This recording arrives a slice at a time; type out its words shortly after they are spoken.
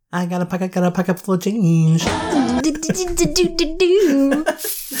I got a pocket full of change.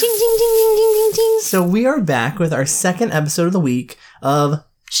 So we are back with our second episode of the week of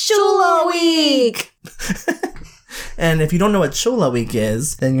Shula Week! And if you don't know what Shula Week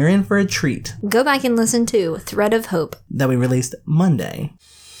is, then you're in for a treat. Go back and listen to Thread of Hope that we released Monday.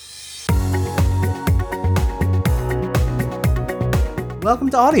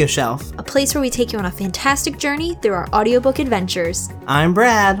 Welcome to Audio Shelf, a place where we take you on a fantastic journey through our audiobook adventures. I'm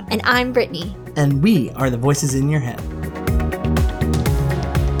Brad. And I'm Brittany. And we are the voices in your head.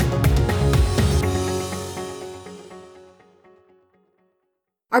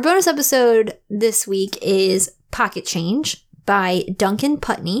 Our bonus episode this week is Pocket Change by Duncan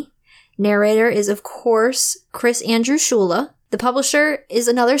Putney. Narrator is, of course, Chris Andrew Shula. The publisher is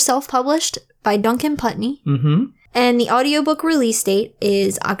another self-published by Duncan Putney. Mm-hmm. And the audiobook release date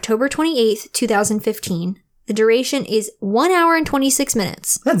is October 28th, 2015. The duration is 1 hour and 26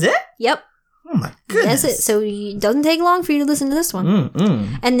 minutes. That's it? Yep. Oh my goodness. That's it. So it doesn't take long for you to listen to this one.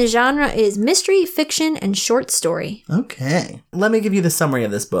 Mm-mm. And the genre is mystery, fiction, and short story. Okay. Let me give you the summary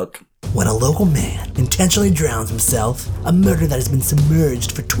of this book. When a local man intentionally drowns himself, a murder that has been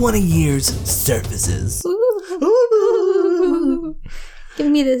submerged for 20 years surfaces. Ooh.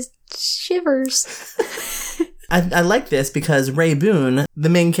 Giving me the shivers. I like this because Ray Boone, the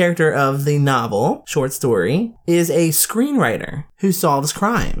main character of the novel, short story, is a screenwriter who solves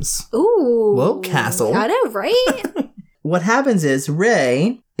crimes. Ooh. Whoa, Castle. I know, right? What happens is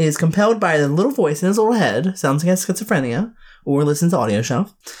Ray is compelled by the little voice in his little head, sounds like he has schizophrenia, or listens to Audio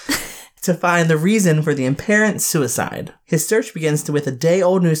Shelf, to find the reason for the apparent suicide. His search begins with a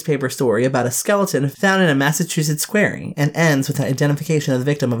day-old newspaper story about a skeleton found in a Massachusetts quarry and ends with an identification of the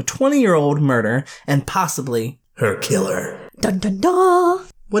victim of a 20-year-old murder and possibly her killer. Dun dun dun!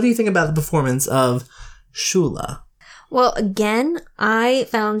 What do you think about the performance of Shula? Well, again, I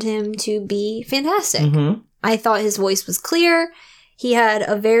found him to be fantastic. Mm-hmm. I thought his voice was clear. He had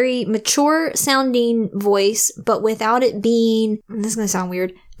a very mature sounding voice, but without it being, this is going to sound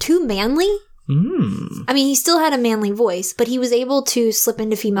weird, too manly. I mean, he still had a manly voice, but he was able to slip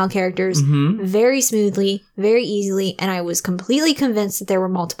into female characters very smoothly, very easily, and I was completely convinced that there were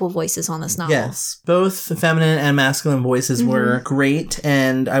multiple voices on this novel. Yes, both feminine and masculine voices were great,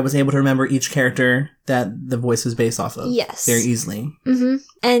 and I was able to remember each character that the voice was based off of. Yes. Very easily.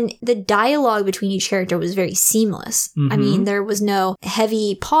 And the dialogue between each character was very seamless. I mean, there was no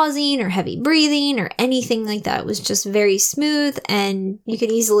heavy pausing or heavy breathing or anything like that. It was just very smooth, and you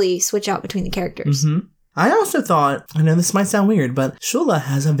could easily switch out between the characters. I also thought, I know this might sound weird, but Shula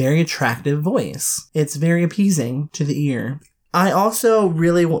has a very attractive voice. It's very appeasing to the ear. I also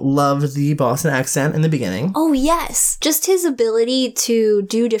really loved the Boston accent in the beginning. Oh, yes. Just his ability to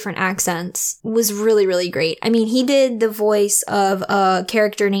do different accents was really, really great. I mean, he did the voice of a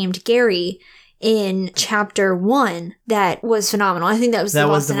character named Gary in chapter 1 that was phenomenal. I think that was the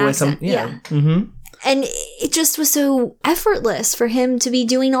Boston accent. Yeah. And it just was so effortless for him to be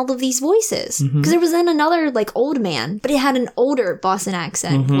doing all of these voices. Because there was then another, like, old man, but it had an older Boston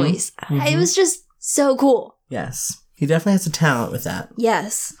accent voice. It was just so cool. Yes. He definitely has a talent with that.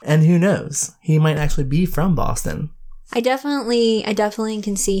 Yes. And who knows? He might actually be from Boston. I definitely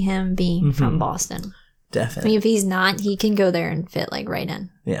can see him being from Boston. Definitely. I mean, if he's not, he can go there and fit, like, right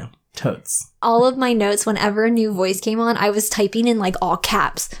in. Yeah. Totes. All of my notes, whenever a new voice came on, I was typing in, like, all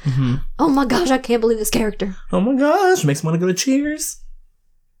caps. Oh my gosh, I can't believe this character. Oh my gosh, makes me want to go to Cheers.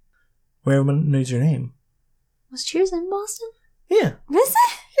 Where everyone knows your name. Was Cheers in Boston? Yeah. Was it?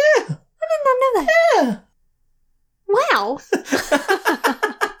 Yeah. I did not know that. Yeah. Wow.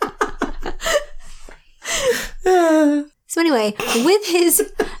 So anyway, with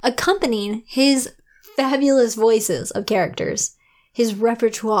his accompanying his fabulous voices of characters, his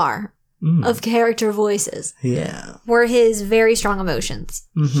repertoire of character voices were his very strong emotions.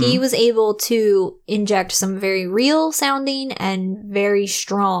 He was able to inject some very real sounding and very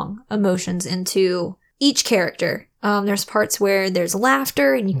strong emotions into each character. There's parts where there's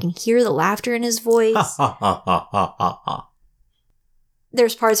laughter and you can hear the laughter in his voice.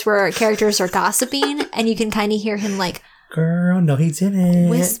 There's parts where characters are gossiping and you can kind of hear him like, girl, no he didn't.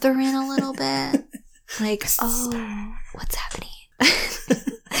 Whispering a little bit. Like, oh, what's happening?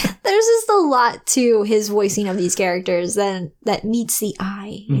 There's just a lot to his voicing of these characters that meets the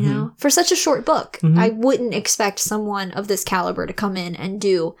eye, you know? For such a short book, I wouldn't expect someone of this caliber to come in and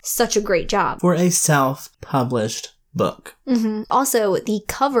do such a great job. For a self-published book. Also, the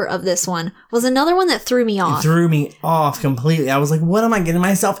cover of this one was another one that threw me off. It threw me off completely. I was like, what am I getting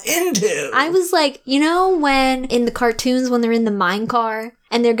myself into? I was like, you know when in the cartoons when they're in the mine car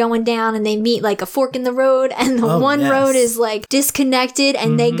and they're going down and they meet like a fork in the road and the one road is like disconnected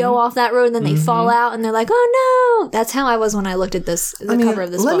and they go off that road and then they fall out and they're like, oh no. That's how I was when I looked at cover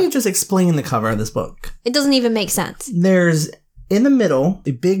of this book. Let me just explain the cover of this book. It doesn't even make sense. There's, in the middle,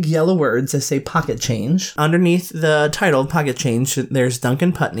 the big yellow words that say pocket change. Underneath the title, pocket change, there's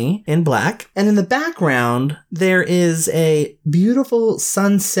Duncan Putney in black. And in the background, there is a beautiful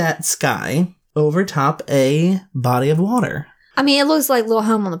sunset sky over top a body of water. I mean, it looks like Little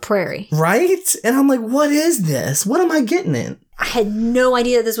Home on the Prairie. Right? And I'm like, what is this? What am I getting in? I had no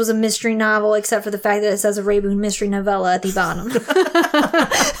idea that this was a mystery novel, except for the fact that it says a Ray Boone mystery novella at the bottom.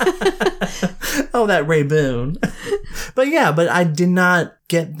 Oh, that Ray Boone. But I did not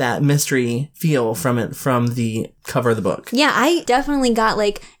get that mystery feel from it from the cover of the book. Yeah, I definitely got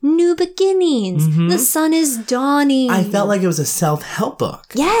like new beginnings. Mm-hmm. The sun is dawning. I felt like it was a self-help book.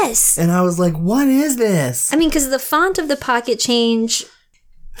 Yes. And I was like, what is this? I mean, because the font of the pocket change...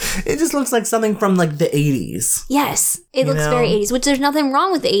 It just looks like something from like the 80s. Yes, it looks very 80s, which there's nothing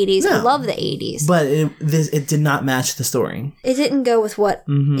wrong with the 80s. No. I love the 80s. But it did not match the story. It didn't go with what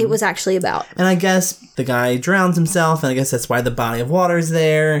it was actually about. And I guess the guy drowns himself, and I guess that's why the body of water is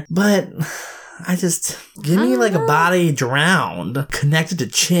there. But I just, give me like a body drowned, connected to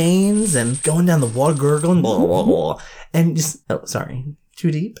chains, and going down the water gurgling, blah, blah, blah, and just, oh, sorry,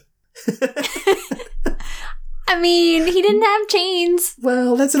 too deep? I mean, he didn't have chains.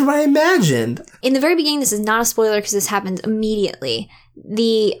 Well, that's what I imagined. In the very beginning, this is not a spoiler because this happens immediately.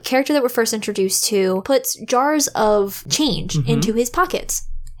 The character that we're first introduced to puts jars of change into his pockets,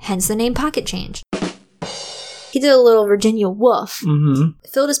 hence the name Pocket Change. He did a little Virginia Woolf,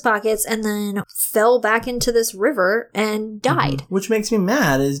 filled his pockets, and then fell back into this river and died. Which makes me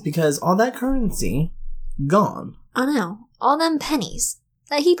mad is because all that currency, gone. I know. All them pennies.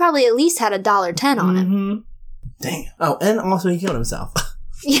 He probably at least had $1.10 on him. Dang. Oh, and also he killed himself.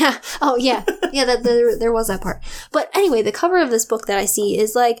 Yeah. Oh, yeah. Yeah, there was that part. But anyway, the cover of this book that I see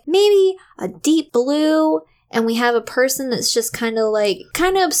is like maybe a deep blue, and we have a person that's just kind of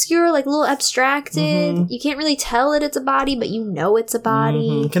obscure, like a little abstracted. You can't really tell that it's a body, but you know it's a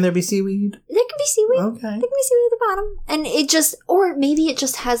body. Can there be seaweed? There can be seaweed. Okay. There can be seaweed at the bottom. And it just, or maybe it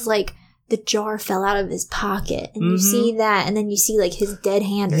just has like, the jar fell out of his pocket, and you see that, and then you see like his dead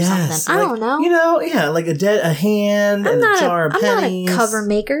hand or something. I don't know. You know, yeah, like a hand and a jar of pennies. I'm not a cover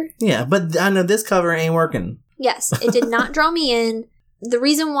maker. Yeah, but I know this cover ain't working. Yes, it did not draw me in. The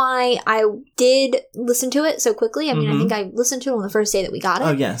reason why I did listen to it so quickly, I mean, I think I listened to it on the first day that we got it.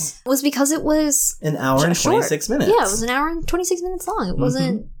 Oh, yes. Was because it was an hour and 26 minutes. Yeah, it was an hour and 26 minutes long. It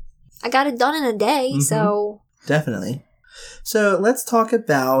wasn't, I got it done in a day, so. Definitely. So let's talk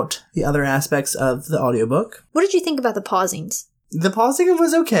about the other aspects of the audiobook. What did you think about the pausings? The pausing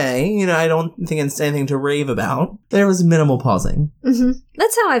was okay. You know, I don't think it's anything to rave about. There was minimal pausing.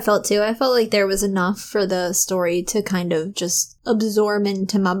 That's how I felt too. I felt like there was enough for the story to kind of just absorb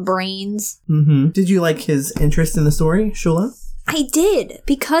into my brains. Did you like his interest in the story, Shula? I did.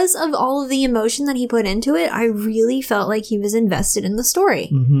 Because of all of the emotion that he put into it, I really felt like he was invested in the story.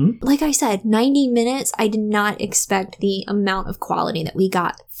 Like I said, 90 minutes, I did not expect the amount of quality that we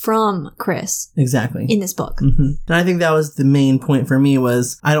got from Chris. Exactly. In this book. And I think that was the main point for me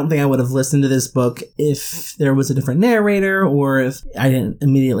was I don't think I would have listened to this book if there was a different narrator or if I didn't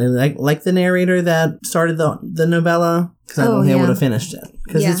immediately like the narrator that started the novella. Because I don't think I would have finished it.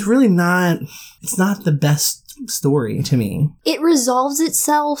 Because it's really not the best story to me. It resolves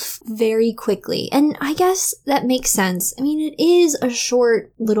itself very quickly, and I guess that makes sense. I mean, it is a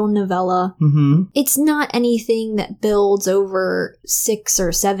short little novella. It's not anything that builds over 6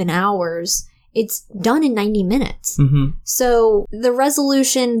 or 7 hours. It's done in 90 minutes. So the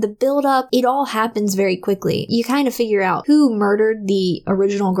resolution, the build-up, it all happens very quickly. You kind of figure out who murdered the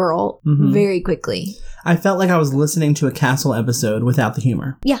original girl very quickly. I felt like I was listening to a Castle episode without the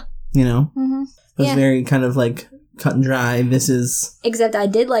humor. Yeah. You know? It was very kind of like cut and dry. This is... Except I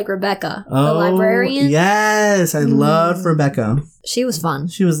did like Rebecca, the librarian. Yes, I loved Rebecca. She was fun.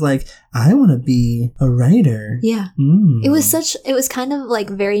 She was like, I want to be a writer. Yeah. It was kind of like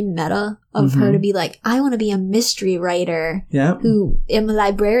very meta of her to be like, I want to be a mystery writer. Yeah. Who am a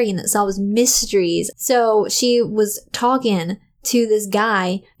librarian that solves mysteries. So she was talking to this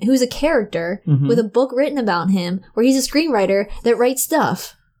guy who's a character with a book written about him where he's a screenwriter that writes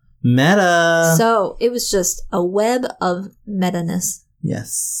stuff. Meta. So it was just a web of meta-ness.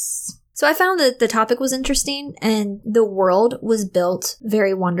 Yes. So I found that the topic was interesting and the world was built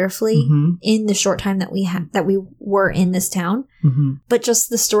very wonderfully in the short time that we were in this town. But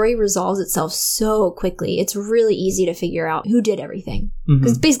just the story resolves itself so quickly. It's really easy to figure out who did everything.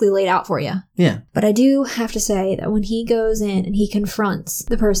 Because it's basically laid out for you. Yeah. But I do have to say that when he goes in and he confronts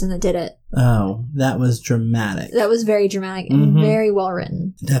the person that did it. Oh, that was dramatic. That was very dramatic and very well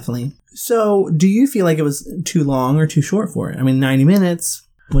written. Definitely. So, do you feel like it was too long or too short for it? I mean, 90 minutes.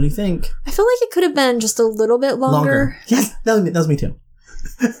 What do you think? I feel like it could have been just a little bit longer. Yes, that was me too.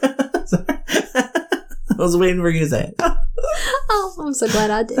 Sorry. I was waiting for you to say it. Oh, I'm so glad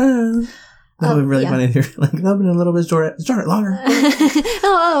I did. That would be really funny if you're like, that would have been a little bit short, longer.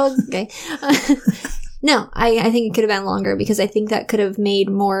 Okay. No, I think it could have been longer because I think that could have made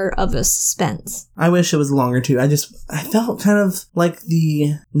more of a suspense. I wish it was longer too. I felt kind of like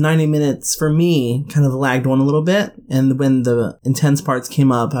the 90 minutes for me kind of lagged on a little bit. And when the intense parts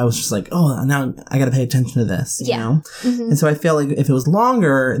came up, I was just like, oh, now I got to pay attention to this, you know? And so I feel like if it was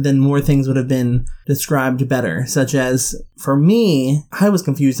longer, then more things would have been described better, such as for me, I was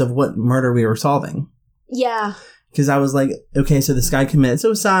confused of what murder we were solving. Yeah. Because I was like, okay, so this guy committed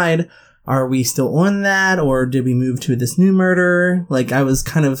suicide. Are we still on that, or did we move to this new murder? Like, I was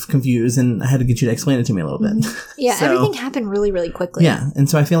kind of confused, and I had to get you to explain it to me a little bit. Yeah, so, everything happened really, really quickly. Yeah, and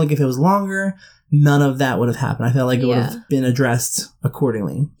so I feel like if it was longer, none of that would have happened. I felt like it would have been addressed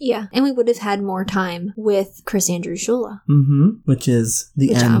accordingly. Yeah, and we would have had more time with Chris Andrew Shula. Which is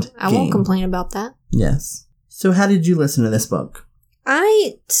the end I won't complain about that. Yes. So how did you listen to this book?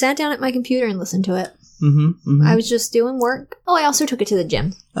 I sat down at my computer and listened to it. I was just doing work. Oh, I also took it to the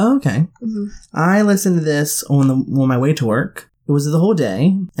gym. Oh, okay. I listened to this on my way to work. It was the whole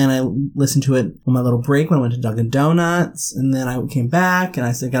day, and I listened to it on my little break when I went to Dunkin' Donuts, and then I came back, and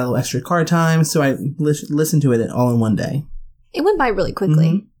I got a little extra car time, so I listened to it all in one day. It went by really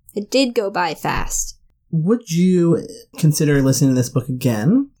quickly. It did go by fast. Would you consider listening to this book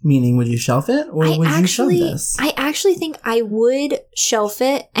again? Meaning, would you shelf it, or would you shelf this? I actually think I would shelf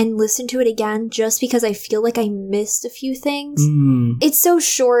it and listen to it again just because I feel like I missed a few things. It's so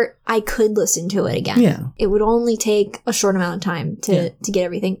short, I could listen to it again. Yeah. It would only take a short amount of time to get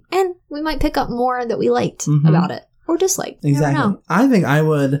everything. And we might pick up more that we liked about it. Or disliked. Exactly. Never know. I think I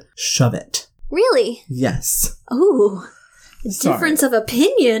would shove it. Really? Yes. Ooh. Difference of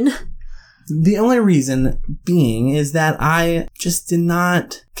opinion. The only reason being is that I just did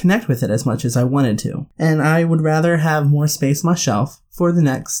not connect with it as much as I wanted to. And I would rather have more space on my shelf for the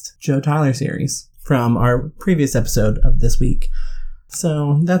next Joe Tyler series from our previous episode of this week.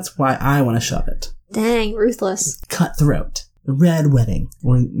 So that's why I want to shove it. Dang, ruthless. Cutthroat. The Red Wedding.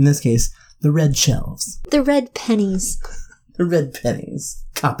 Or in this case, the Red Shelves. The red pennies. The red pennies.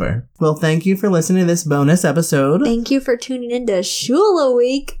 Copper. Well, thank you for listening to this bonus episode. Thank you for tuning into Shula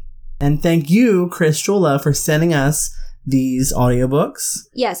Week. And thank you, Chris Shula, for sending us these audiobooks.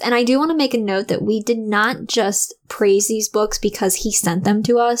 Yes, and I do want to make a note that we did not just praise these books because he sent them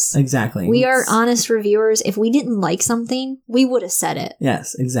to us. Exactly. We are honest reviewers. If we didn't like something, we would have said it.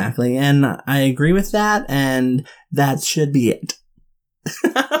 Yes, exactly. And I agree with that, and that should be it.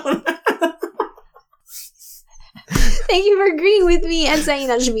 Thank you for agreeing with me and saying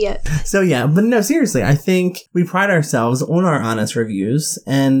that should be it. So yeah, but no, seriously, I think we pride ourselves on our honest reviews.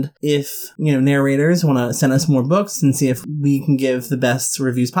 And if, narrators want to send us more books and see if we can give the best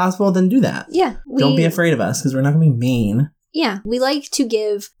reviews possible, then do that. Yeah. Don't be afraid of us because we're not going to be mean. Yeah. We like to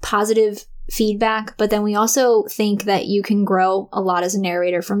give positive feedback, but then we also think that you can grow a lot as a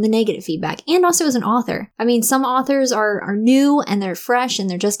narrator from the negative feedback and also as an author. I mean, some authors are new and they're fresh and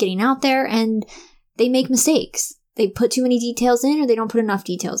they're just getting out there and they make mistakes. They put too many details in or they don't put enough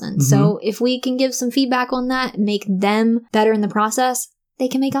details in. So if we can give some feedback on that and make them better in the process, they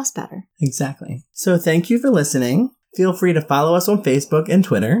can make us better. Exactly. So thank you for listening. Feel free to follow us on Facebook and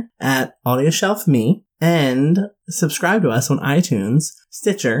Twitter at AudioShelfMe and subscribe to us on iTunes,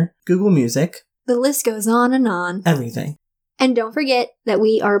 Stitcher, Google Music. The list goes on and on. Everything. And don't forget that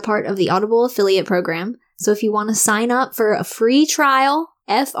we are part of the Audible affiliate program. So if you want to sign up for a free trial,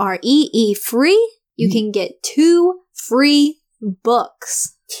 FREE free, you can get 2 free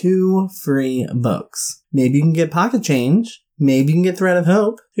books. 2 free books. Maybe you can get Pocket Change. Maybe you can get Thread of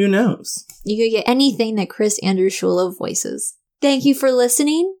Hope. Who knows? You could get anything that Chris Andrew Shula voices. Thank you for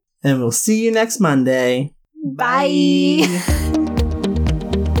listening. And we'll see you next Monday. Bye.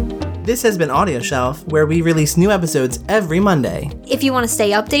 This has been Audio Shelf, where we release new episodes every Monday. If you want to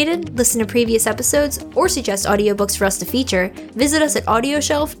stay updated, listen to previous episodes, or suggest audiobooks for us to feature, visit us at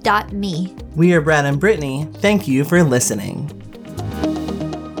audioshelf.me. We are Brad and Brittany. Thank you for listening.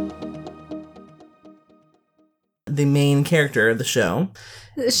 the main character of the show.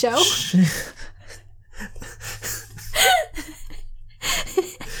 The show?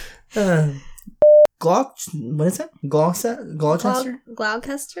 What is it? Gloucester? Gloucester?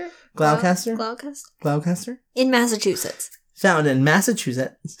 In Massachusetts. Found in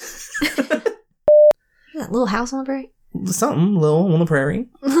Massachusetts. That Little House on the Prairie? Something little on the prairie.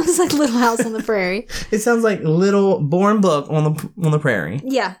 Looks like Little House on the Prairie. It sounds like Little Born Book on the prairie.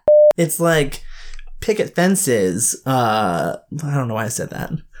 Yeah. It's like picket fences. I don't know why I said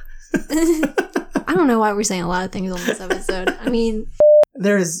that. I don't know why we're saying a lot of things on this episode. I mean,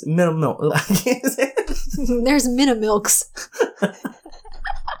 there's middle milk. There's Minimilks.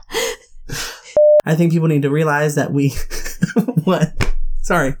 I think people need to realize that we... What?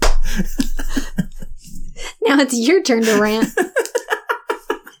 Sorry. Now it's your turn to rant.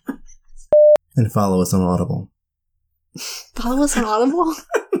 And follow us on Audible. Follow us on Audible?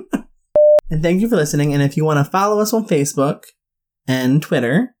 And thank you for listening. And if you want to follow us on Facebook and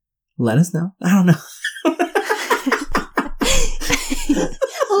Twitter, let us know. I don't know.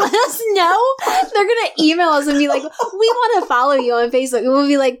 Let us know. They're going to email us and be like, we want to follow you on Facebook. And we'll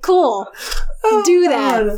be like, cool. Do that.